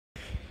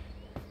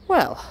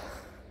Well,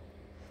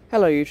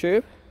 hello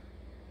YouTube.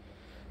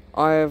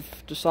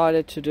 I've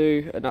decided to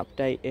do an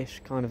update-ish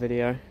kind of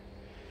video,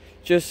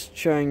 just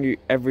showing you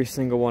every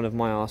single one of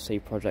my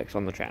RC projects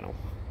on the channel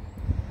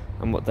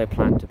and what they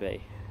plan to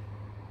be.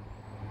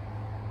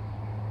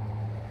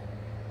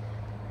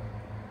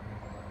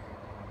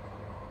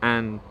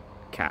 And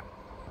cat.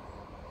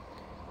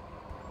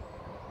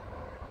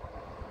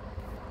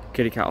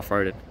 Kitty cat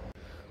off-roaded.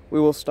 We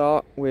will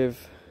start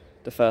with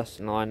the first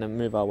in line and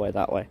move our way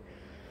that way.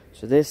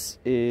 So this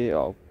is,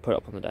 I'll put it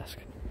up on the desk.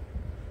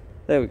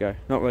 There we go,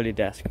 not really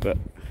desk, but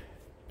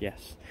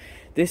yes.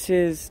 This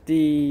is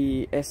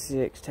the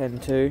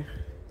SCX-10-2.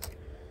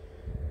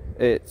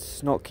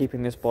 It's not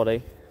keeping this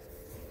body.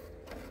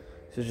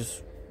 This is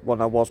just one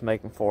I was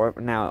making for it,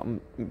 but now I'm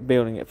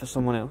building it for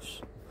someone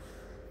else.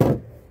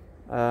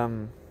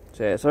 So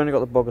yeah, it's only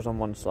got the boggers on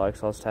one side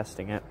because I was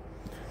testing it.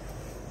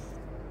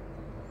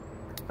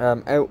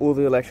 All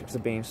the electrics are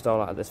being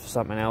installed out of this for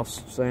something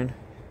else soon,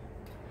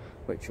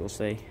 which you'll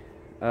see.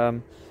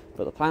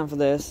 But the plan for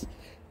this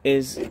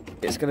is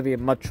it's going to be a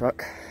mud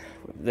truck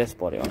with this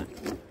body on it.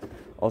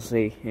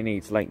 Obviously, it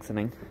needs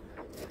lengthening.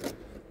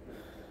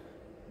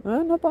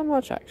 Not by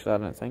much, actually, I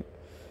don't think.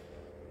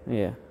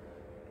 Yeah,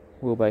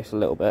 wheelbase a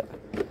little bit.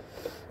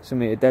 It's going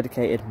to be a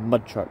dedicated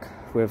mud truck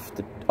with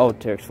the old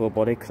TRX4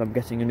 body, because I'm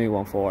getting a new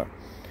one for it,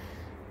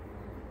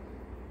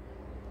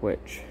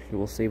 which you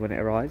will see when it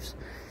arrives,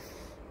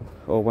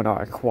 or when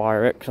I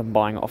acquire it, because I'm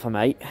buying it off a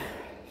mate.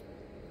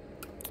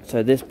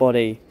 So this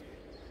body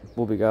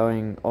will be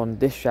going on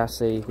this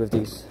chassis with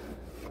these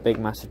big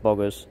massive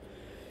boggers,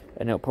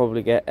 and it'll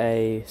probably get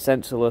a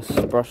sensorless,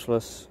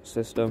 brushless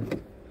system,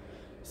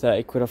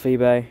 30 quid off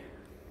eBay,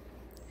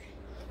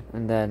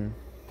 and then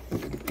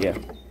yeah,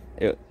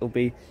 it'll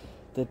be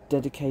the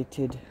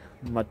dedicated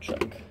mud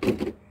truck.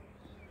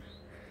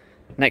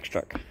 Next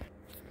truck.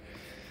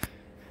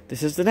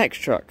 This is the next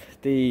truck,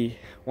 the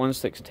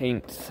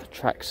 1/16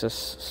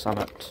 Traxxas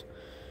Summit,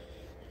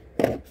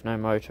 with no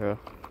motor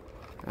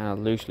and a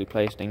loosely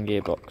placed in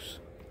gearbox.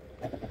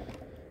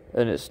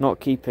 And it's not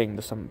keeping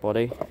the Summit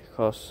body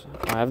because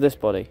I have this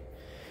body.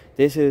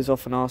 This is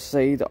off an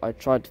RC that I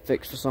tried to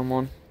fix for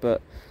someone,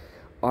 but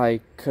I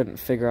couldn't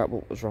figure out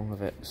what was wrong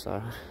with it,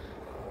 so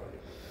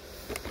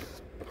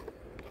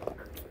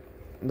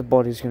the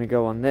body's going to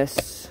go on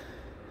this,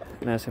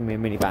 and there's going to be a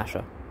mini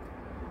basher,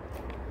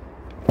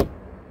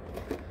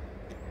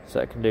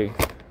 so it can do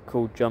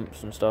cool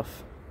jumps and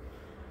stuff.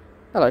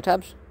 Hello,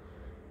 Tabs.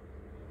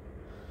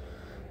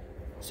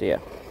 So yeah,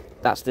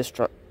 that's this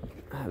truck,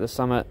 the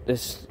Summit.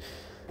 This,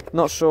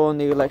 not sure on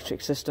the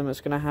electric system it's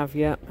going to have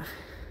yet.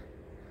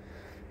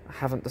 I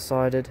haven't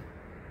decided,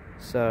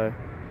 so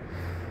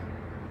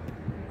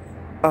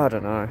I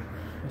don't know.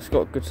 It's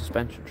got good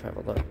suspension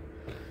travel though,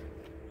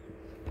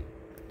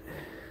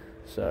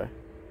 so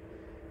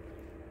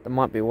there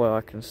might be a way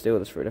I can steal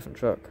this for a different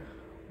truck.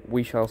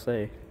 We shall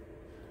see.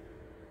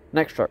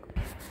 Next truck.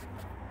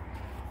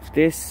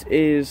 This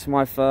is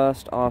my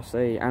first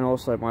RC and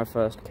also my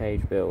first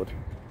cage build.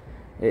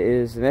 It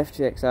is an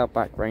FTX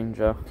Outback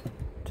Ranger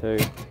 2,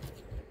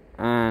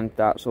 and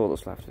that's all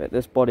that's left of it.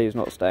 This body is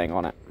not staying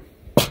on it.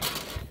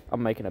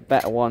 I'm making a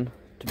better one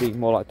to be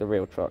more like the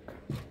real truck.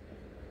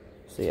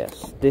 So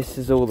yes, this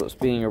is all that's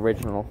being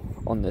original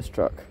on this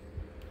truck.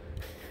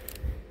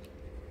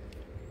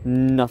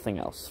 Nothing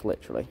else,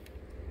 literally.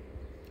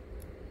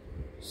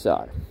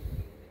 So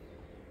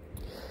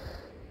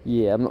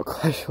yeah, I'm not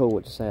quite sure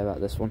what to say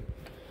about this one.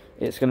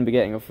 It's going to be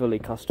getting a fully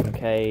custom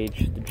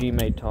cage, the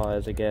G-made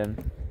tyres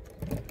again.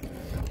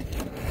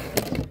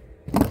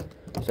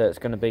 So it's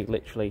going to be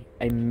literally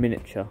a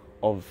miniature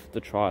of the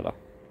trailer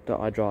that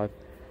I drive.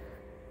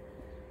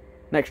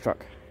 Next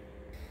truck.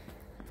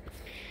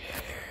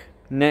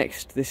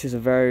 Next, this is a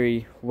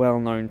very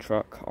well-known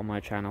truck on my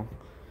channel.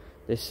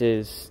 This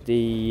is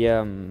the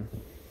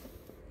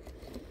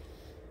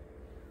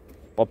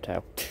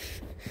Bobtail.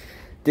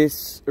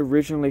 This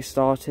originally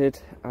started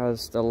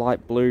as the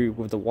light blue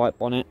with the white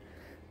bonnet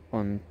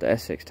on the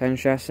SCX-10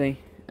 chassis,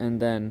 and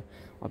then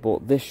I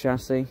bought this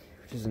chassis,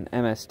 which is an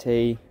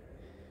MST.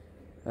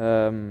 I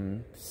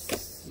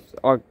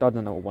don't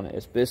know what one it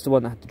is, but it's the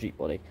one that had the Jeep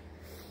body.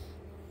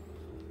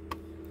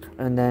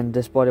 And then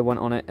this body went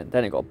on it, and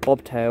then it got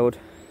bobtailed,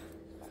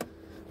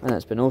 and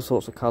it's been all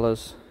sorts of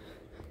colours,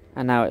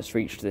 and now it's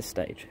reached this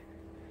stage.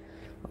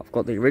 I've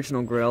got the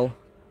original grille,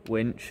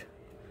 winch,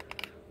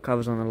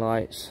 covers on the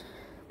lights,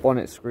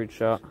 bonnet screwed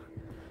shut,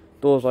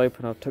 doors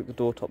open. I've took the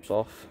door tops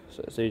off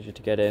so it's easier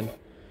to get in.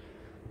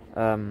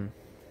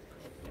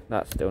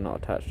 That's still not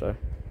attached though.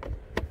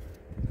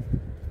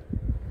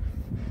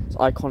 It's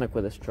iconic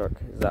with this truck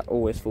is that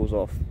always falls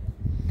off.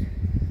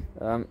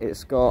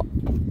 It's got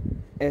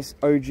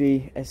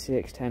OG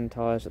SCX-10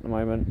 tyres at the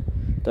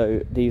moment,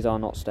 though these are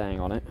not staying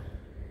on it.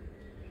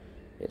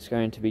 It's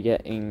going to be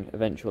getting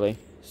eventually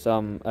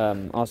some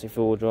RC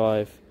four-wheel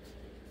drive.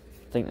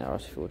 I think they're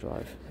RC four-wheel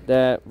drive.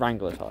 They're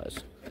Wrangler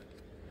tyres.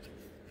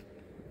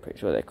 Pretty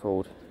sure they're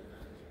called.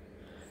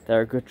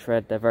 They're a good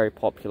tread, they're very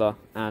popular,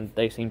 and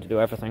they seem to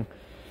do everything.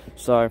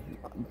 So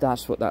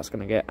that's what that's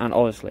going to get, and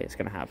obviously it's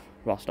going to have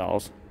rust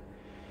aisles.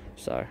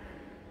 So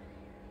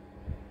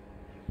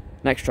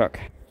next truck.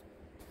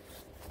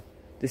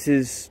 This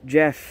is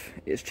Jeff.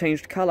 It's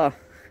changed colour.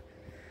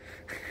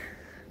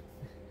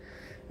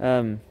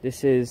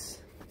 This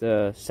is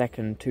the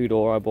second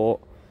two-door I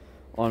bought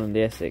on the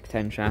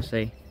SX10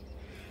 chassis.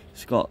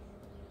 It's got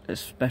a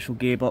special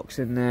gearbox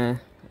in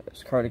there.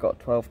 It's currently got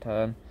a 12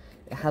 turn.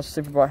 It has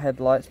super bright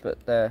headlights,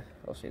 but they're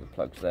obviously the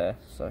plug's there,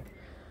 so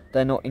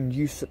they're not in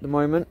use at the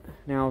moment.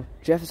 Now,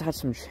 Jeff has had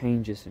some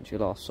changes since you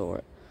last saw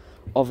it.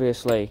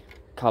 Obviously,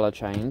 colour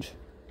change,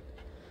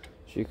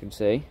 as you can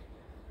see.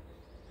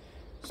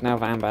 It's now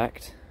van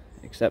backed,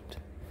 except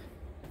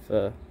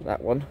for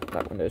that one.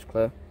 That window is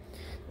clear.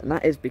 And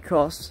that is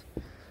because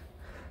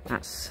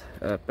that's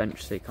a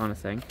bench seat kind of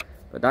thing.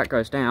 But that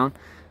goes down.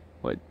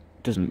 Well, it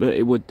doesn't, but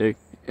it would do.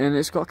 And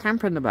it's got a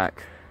camper in the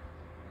back.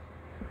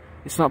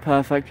 It's not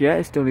perfect yet.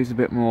 It still needs a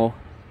bit more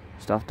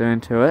stuff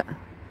doing to it.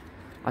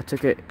 I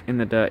took it in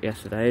the dirt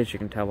yesterday, as you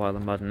can tell by the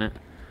mud in it.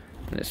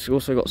 And it's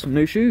also got some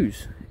new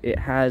shoes. It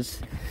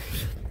has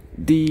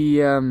the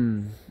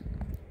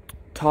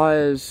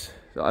tyres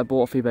that I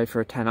bought off eBay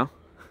for a tenner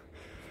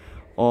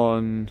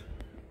on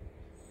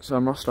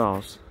some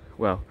Rostyles.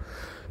 Well,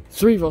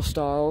 3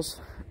 Rostyles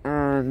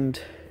and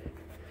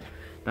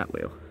that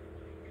wheel,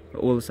 but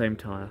all the same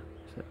tyre.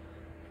 So,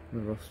 the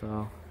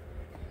Rostyle.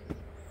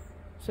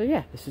 So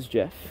yeah, this is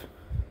Jeff.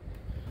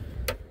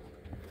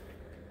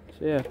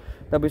 So yeah,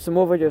 there'll be some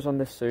more videos on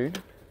this soon,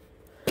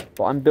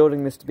 but I'm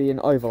building this to be an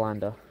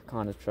overlander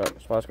kind of truck.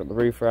 So it's got the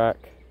roof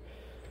rack,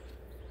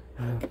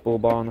 bull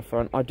bar on the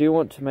front. I do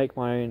want to make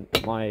my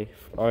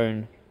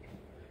own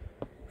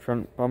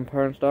front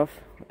bumper and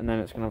stuff, and then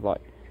it's gonna have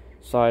like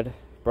side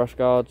brush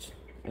guards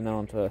and then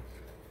onto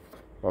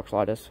rock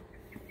sliders.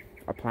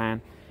 I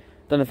plan.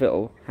 Don't know if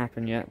it'll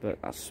happen yet, but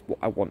that's what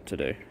I want to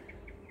do.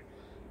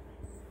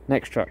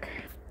 Next truck,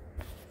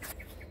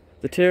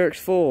 the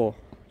TRX4,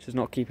 which is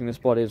not keeping this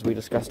body as we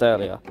discussed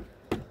earlier.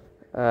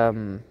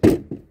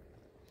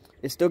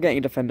 It's still getting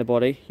a Defender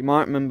body. You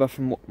might remember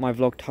from my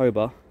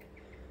Vlogtober,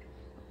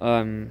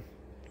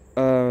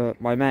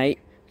 my mate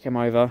came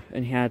over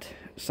and he had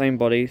the same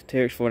body,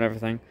 TRX4 and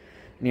everything,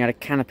 and he had a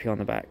canopy on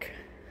the back.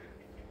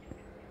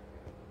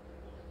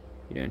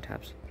 You doing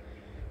tabs?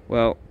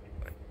 Well,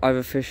 I've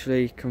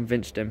officially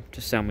convinced him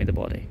to sell me the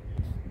body.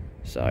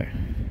 So,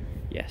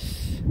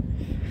 yes.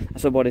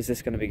 That's what body is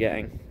this going to be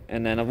getting.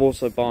 And then I'm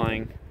also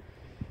buying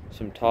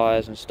some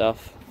tyres and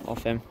stuff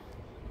off him.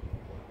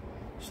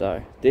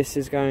 So, this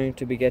is going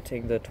to be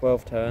getting the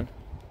 12 turn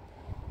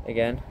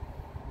again.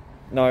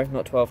 No,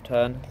 not 12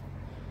 turn.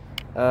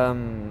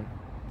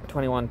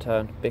 21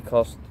 turn,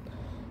 because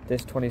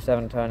this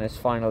 27 turn has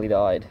finally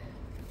died.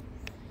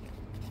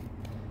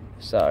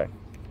 So,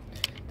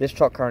 this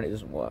truck currently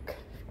doesn't work.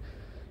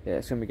 Yeah,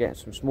 it's going to be getting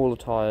some smaller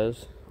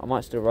tyres. I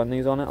might still run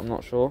these on it, I'm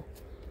not sure.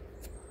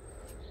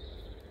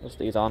 Because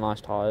these are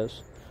nice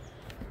tyres.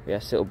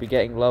 Yes, it'll be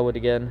getting lowered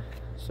again,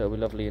 so it'll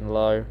be lovely and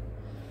low.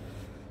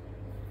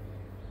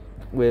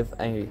 With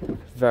a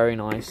very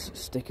nice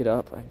stick it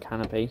up and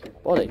canopy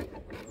body,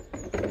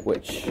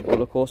 which will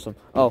look awesome.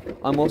 Oh,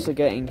 I'm also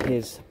getting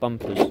his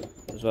bumpers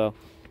as well,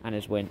 and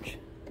his winch.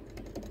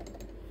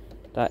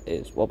 That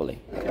is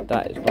wobbly.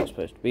 That is not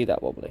supposed to be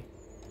that wobbly.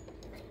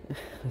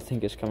 I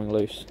think it's coming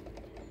loose.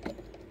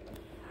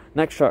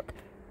 Next truck.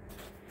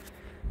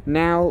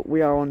 Now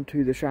we are on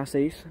to the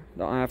chassis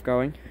that I have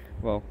going,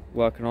 well,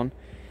 working on.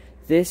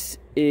 This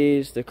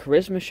is the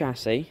Charisma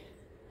chassis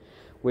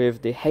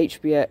with the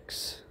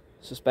HBX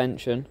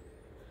suspension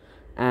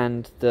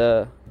and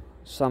the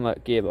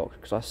Summit gearbox,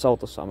 because I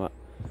sold the Summit,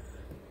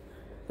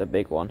 the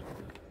big one.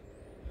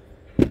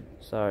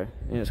 So,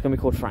 it's going to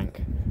be called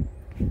Frank,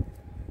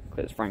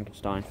 because it's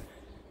Frankenstein.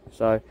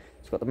 So,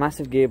 it's got the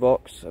massive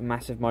gearbox, a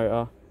massive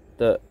motor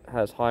that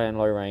has high and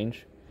low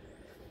range,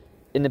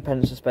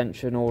 independent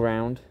suspension all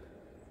round.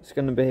 It's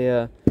going to be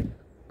a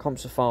Comp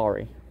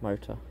Safari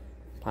motor,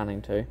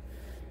 planning to.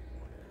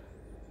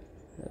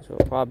 It's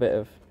got quite a bit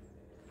of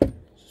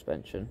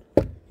suspension.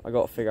 I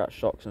got to figure out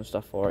shocks and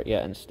stuff for it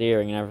yet, and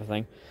steering and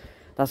everything.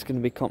 That's going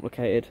to be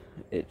complicated.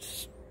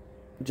 It's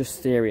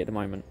just theory at the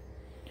moment.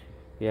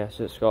 Yeah,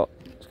 so it's going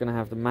to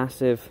have the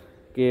massive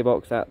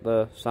gearbox at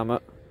the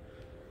Summit.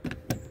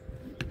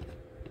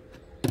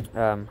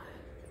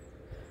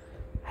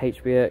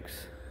 HBX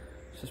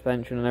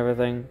suspension and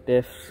everything,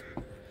 diffs.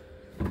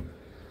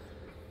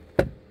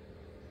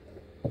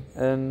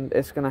 And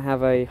it's going to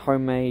have a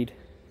homemade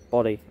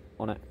body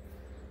on it.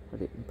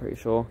 I'm pretty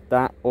sure.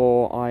 That,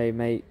 or I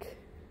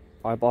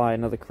buy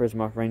another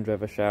Charisma Range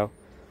Rover shell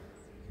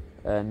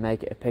and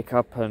make it a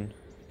pickup and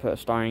put a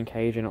styrene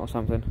cage in it or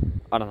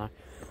something. I don't know.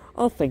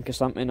 I'll think of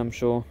something, I'm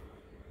sure.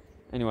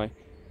 Anyway,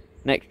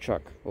 next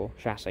truck, or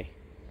chassis.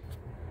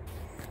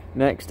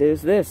 Next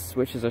is this,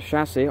 which is a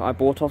chassis I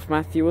bought off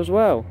Matthew as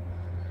well.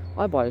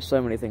 I buy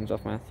so many things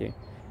off Matthew.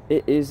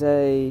 It is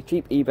a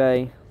cheap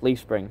eBay leaf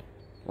spring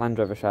Land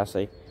Rover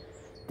chassis.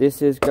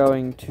 This is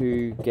going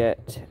to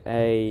get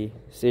a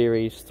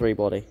Series 3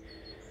 body.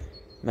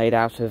 made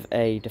out of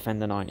a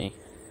Defender 90,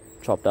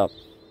 chopped up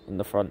in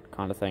the front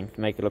kind of thing,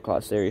 to make it look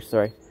like a Series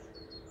 3.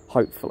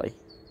 Hopefully.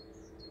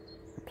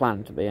 I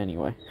plan to be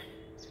anyway.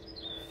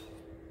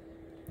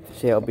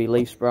 So it'll be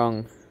leaf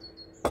sprung,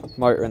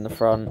 motor in the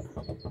front,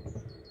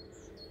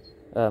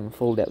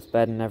 full depth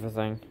bed and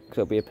everything, because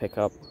it'll be a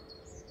pickup.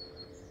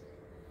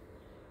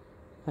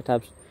 Hi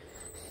Tabs.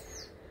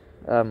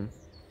 So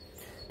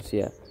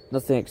yeah,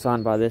 nothing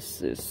exciting by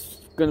this.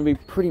 It's going to be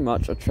pretty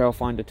much a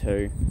Trailfinder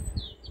 2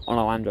 on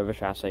a Land Rover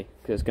chassis,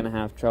 because it's going to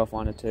have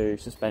Trailfinder 2,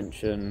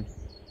 suspension,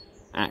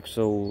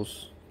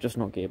 axles, just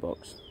not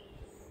gearbox.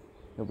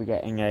 You'll be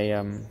getting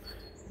a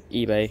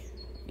eBay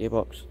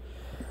gearbox.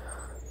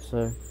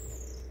 So,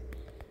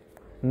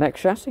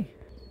 next chassis.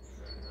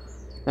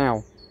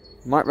 Now,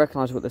 you might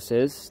recognise what this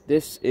is.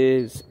 This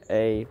is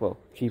a, well,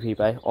 cheap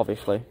eBay,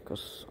 obviously,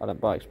 because I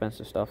don't buy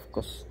expensive stuff,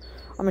 because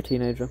I'm a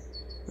teenager,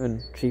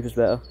 and cheap is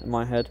better in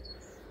my head.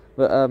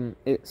 But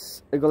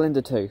it's a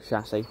Galinda 2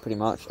 chassis, pretty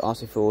much,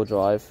 RC 4-wheel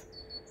drive,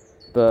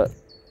 but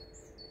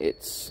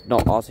it's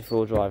not RC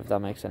 4-wheel drive, if that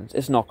makes sense.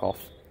 It's knockoff.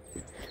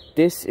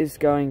 This is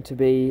going to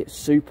be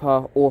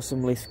super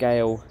awesomely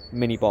scale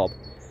Mini Bob,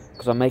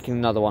 because I'm making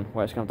another one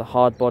where it's going to have the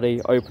hard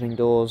body, opening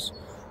doors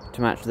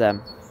to match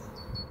them.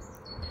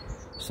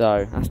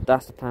 So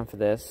that's the plan for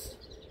this.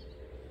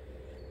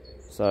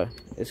 So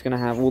it's going to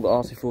have all the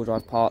RC 4-wheel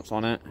drive parts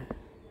on it,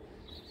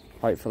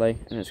 hopefully,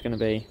 and it's going to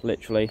be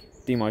literally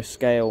the most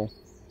scale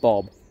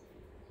Bob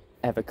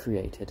ever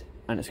created,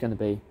 and it's going to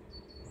be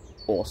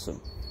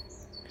awesome.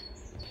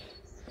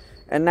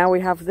 And now we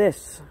have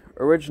this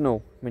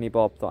original Mini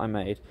Bob that I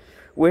made,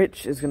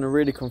 which is going to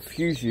really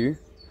confuse you,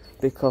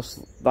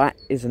 because that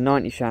is a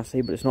 90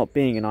 chassis, but it's not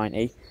being a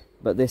 90,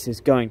 but this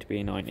is going to be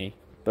a 90.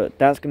 But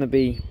that's going to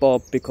be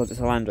Bob because it's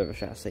a Land Rover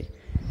chassis.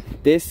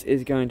 This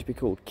is going to be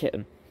called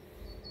Kitten.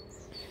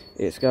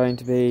 It's going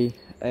to be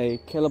a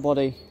killer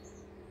body,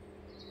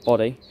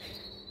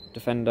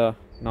 Defender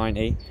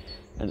 90,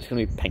 and it's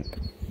going to be pink.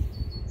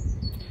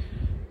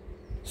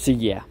 So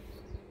yeah,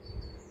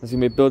 there's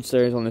going to be a build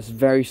series on this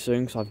very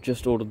soon, because I've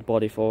just ordered the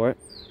body for it.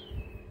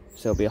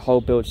 So there'll be a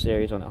whole build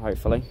series on it,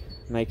 hopefully,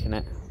 making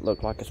it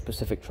look like a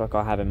specific truck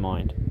I have in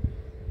mind.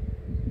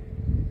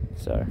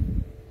 So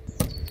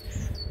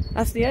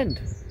that's the end.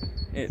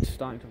 It's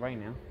starting to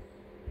rain now.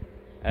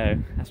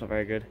 Oh, that's not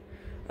very good.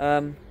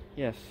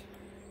 Yes.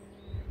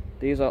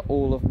 These are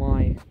all of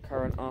my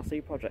current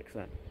RC projects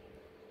then.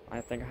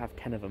 I think I have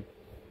 10 of them.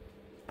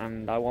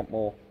 And I want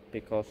more,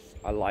 because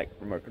I like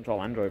remote control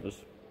Land Rovers.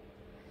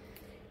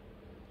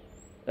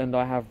 And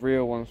I have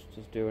real ones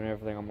to do and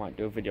everything. I might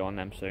do a video on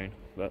them soon.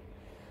 But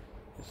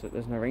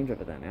there's no Range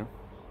Rover there now.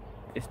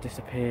 It's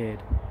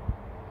disappeared.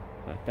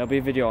 But there'll be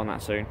a video on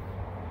that soon,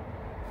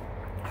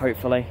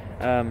 hopefully.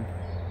 So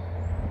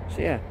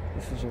yeah,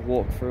 this is a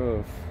walkthrough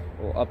of,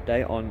 or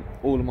update on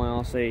all of my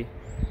RC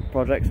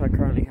projects I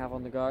currently have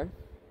on the go.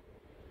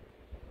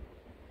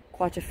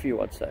 Quite a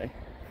few, I'd say.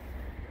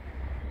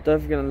 Don't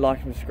forget to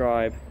like and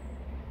subscribe.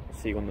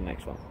 See you on the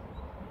next one.